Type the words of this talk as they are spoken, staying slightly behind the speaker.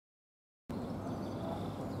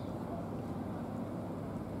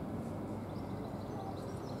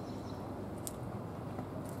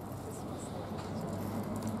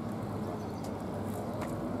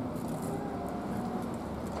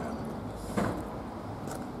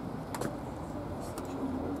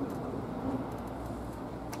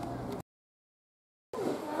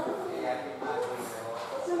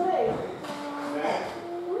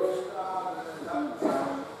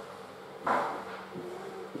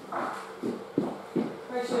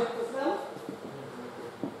Where's your yourself?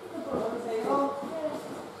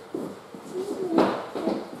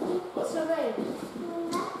 What's your name?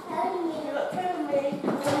 You look through me. I'm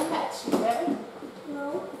going to catch you, Mary. No.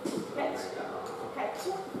 Catch you. Catch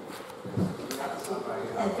you.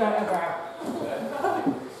 And turn around.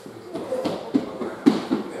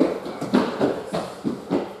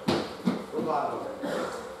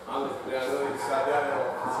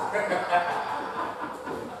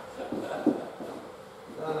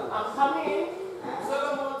 I'm coming.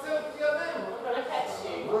 Solomon, what's your name? I'm going to catch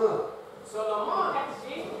you. Solomon, catch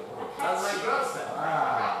you. That's my brother.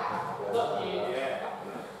 Not you. Yeah.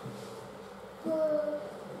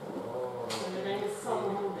 And the name is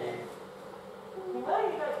Solomon there. Why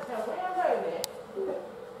you don't tell me I'm going there?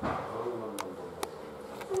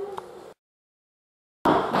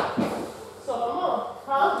 Solomon,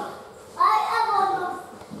 huh?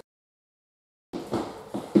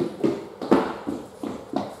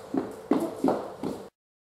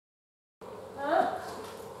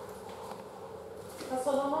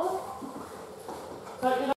 Solomon?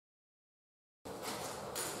 Don't you know?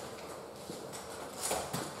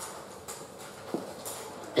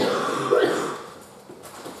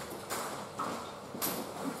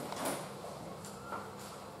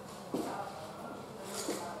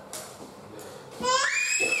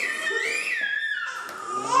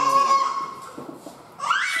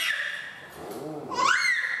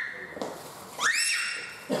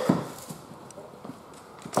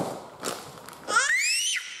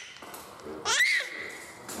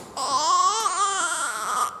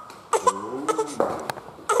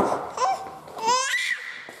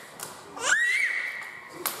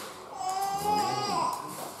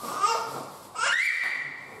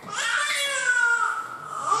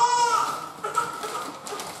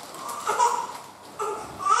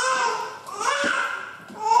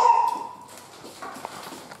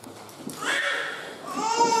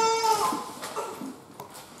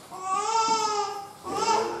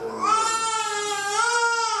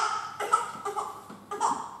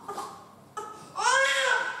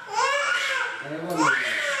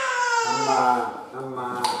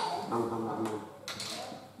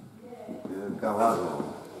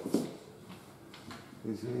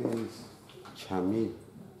 This is chamil.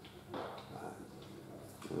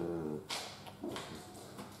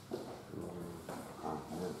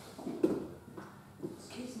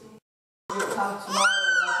 Excuse me. You'll come tomorrow,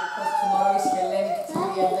 because tomorrow is Hellenic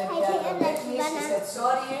tea and then they have a necklace. He said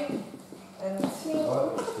sorry. And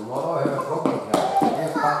Tomorrow I have a problem here. I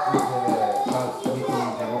start with transmitting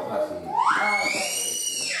democracy.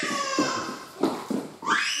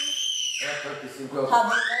 Have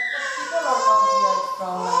you met the people or not yet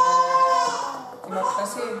from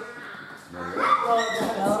democracy? No.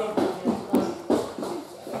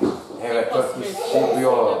 Have a Turkish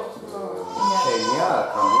Cypriot Kenya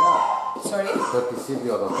come here. Sorry? Turkish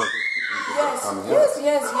Cypriot or Turkish Cypriot come here.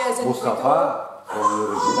 Yes. And Mustafa from the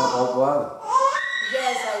original old one.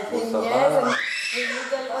 Yes, I think yes. And we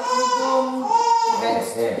did a lot. We do events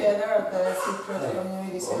together at the Cypriot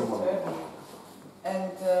Community Center.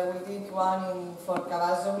 And we did one for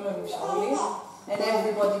Basogrultmacı, and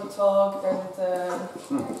everybody talked and.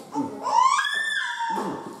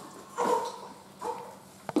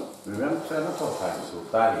 We went a lot of times to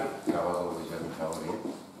Bali, Basogrultmacı.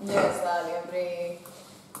 Yes, Dali, every.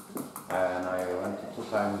 And I went 2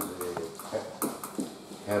 times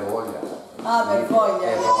Hervolia. Vervoia,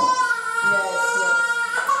 yes.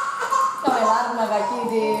 Come l'arma,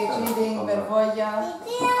 cheating, Vervoia.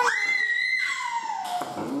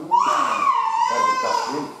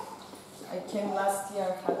 I came last year,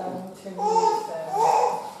 had an interview with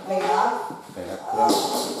Leila.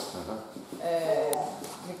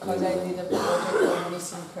 Because I did a project on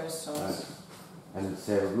missing persons. And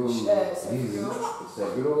Sergio, the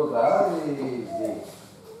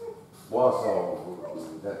boss of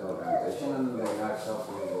that organization, and they got up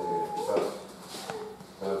with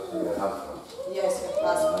the husband. Yes, your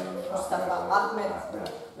husband, Mustafa Ahmed.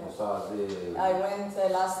 I went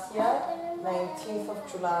last year, 19th of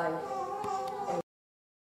July.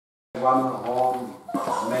 One home,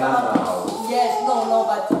 Melanda house. Yes, no,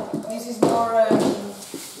 but this is more,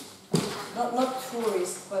 not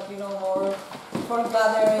tourist, but you know, more for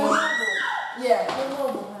gathering. Yeah.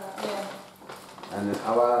 And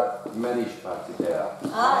our marriage party there.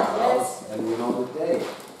 Yes. And you know the day,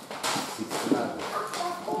 1600.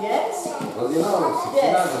 Yes. Well, you know,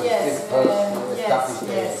 1600 Yes. is the first established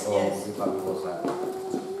day Yes. of the Parikiaki.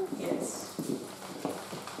 Yes.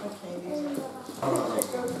 Okay, these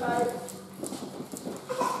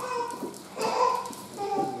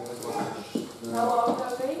are.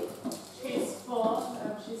 elderly. She's 4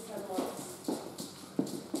 and she's 7 months.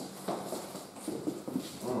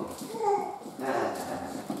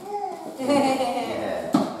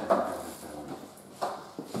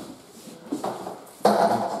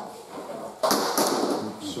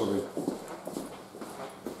 Sorry.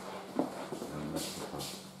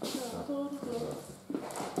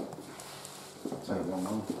 Take one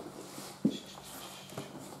more.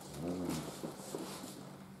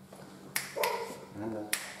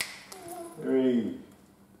 Three.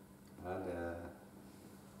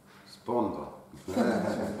 Spondo.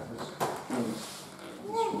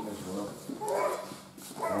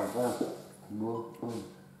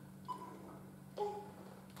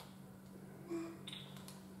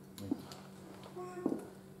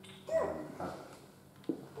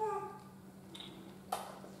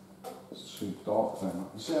 It's too dark then.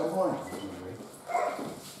 Is that alright?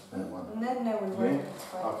 That one. No, we Yeah? were. It's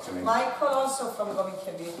fine. Okay. Michael also from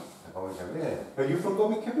Gomikebi. Are you from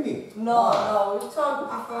Gomi? No, we talked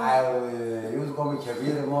before. He was going to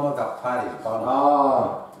be the one of the party.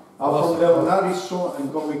 Ah, I'm from Leonardo and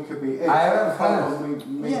Gomi. I have a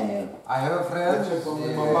friend. Yeah. I have a friend. That's from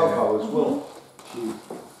my mother as well.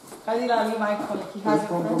 Kadilali Michael, he Who's has a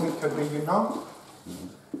from friend. Gomi, you know?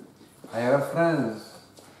 I have a friend.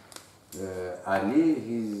 Ali,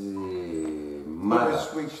 his mother. Let's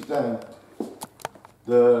switch down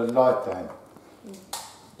the light down.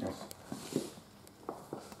 Yes.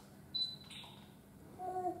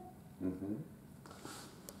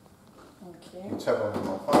 Okay. You tap on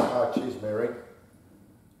my phone. Oh, cheers, Mary.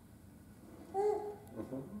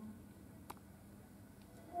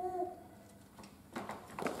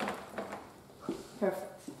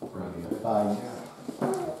 Perfect. Brilliant.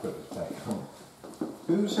 Put this back on.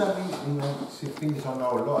 Who's Ali in things I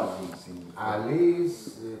know a lot of these in Ali is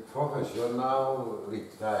professional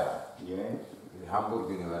retired. Yeah. Hamburg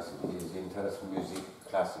University. He's interested in music,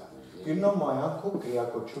 classic music. You know my uncle,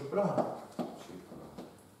 Griaco Chupra?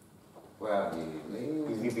 Where he He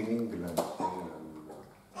lives? lives in England.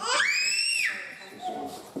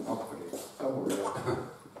 I'll put it. Don't worry.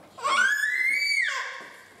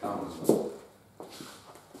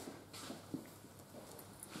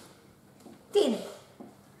 Tin.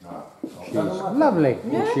 No. She's lovely.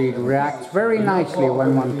 She reacts very nicely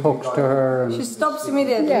when one talks to her. She And stops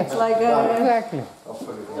immediately. Yes. It's like a... exactly.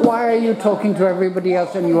 Why are you talking to everybody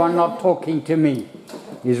else and you are not talking to me?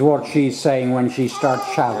 Is what she's saying when she starts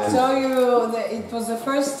shouting. So it was the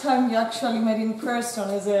first time you actually met in person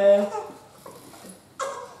as a...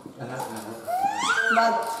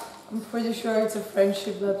 But I'm pretty sure it's a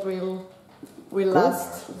friendship that will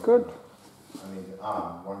last. Good. I need the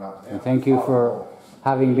arm, one up there. And thank you for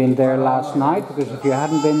having been there last night, because if you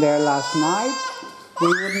hadn't been there last night, we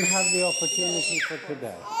wouldn't have the opportunity for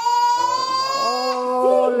today.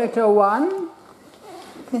 Oh, little one.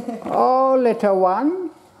 Oh, little one.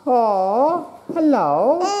 Oh,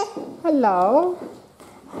 hello. Hello.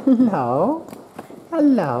 Hello.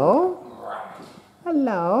 Hello.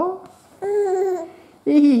 Hello.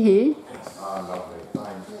 Hee hee.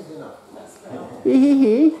 Hee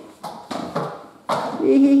hee.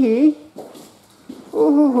 Hee hee.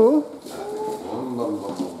 Ooh.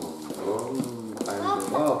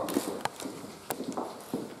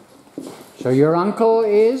 So your uncle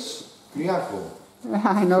is? Griaco.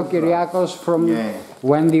 I know Kyriakos from Yeah.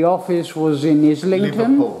 when the office was in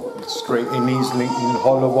Islington. Liverpool. Street in Islington,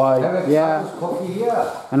 Holloway. Yeah. Coffee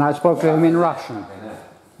here. And I spoke to him in Russian.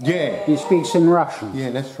 Yeah. He speaks in Russian.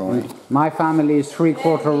 Yeah, that's right. My family is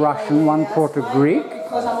 3/4 Russian, 1/4 Greek.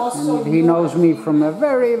 Because I'm also... And he knows me from a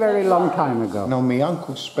very, very long time ago. No, my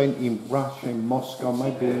uncle spent in Russia, in Moscow,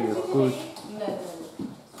 maybe a good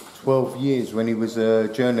 12 years when he was a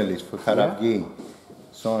journalist for Karagiy,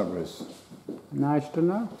 Cyprus. Nice to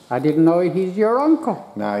know. I didn't know he's your uncle.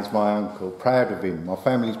 No, he's my uncle. Proud of him. My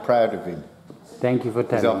family's proud of him. Thank you for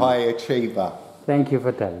He's a telling me. high achiever. Thank you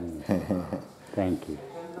for telling me. Thank you.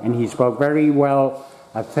 And he spoke very well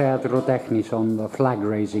at Theatro Technis on the flag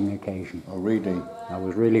raising occasion. Oh, really? That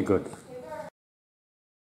was really good. Because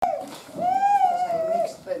I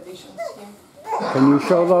mixed the editions here. Can you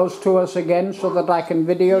show those to us again so that I can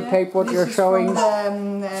videotape what This you're is showing?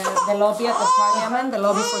 from the lobby at the Parliament, the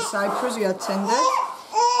lobby for Cyprus you attended.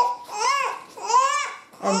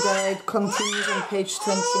 And it continues on page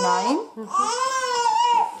 29.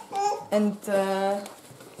 And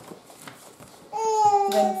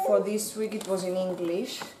then for this week it was in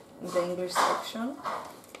English, in the English section.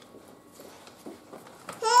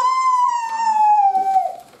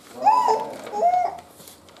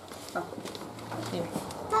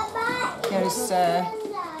 Here is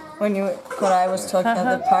when Koray was talking at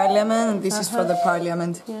the parliament, and this is for the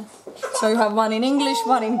parliament. Yes. So you have one in English,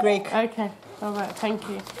 one in Greek. Okay. All right. Thank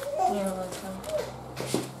you. You're welcome.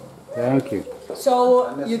 Thank you. So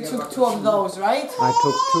you took 2 of those, right? I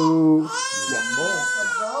took 2. Of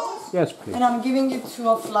those. Yes, please. And I'm giving you 2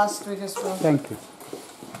 of last week as well. Thank you.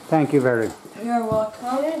 Thank you very much. You're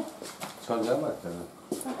welcome.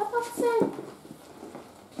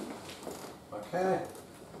 Okay.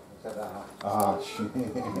 Ah, shit.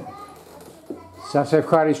 Σας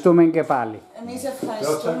ευχαριστούμε και πάλι. Εμείς They'll take a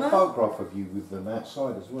ευχαριστούμε. photograph of you with them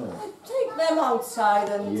outside as well. Take them outside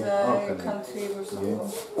and Yeah, you okay. can trip or something.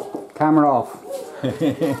 Camera off.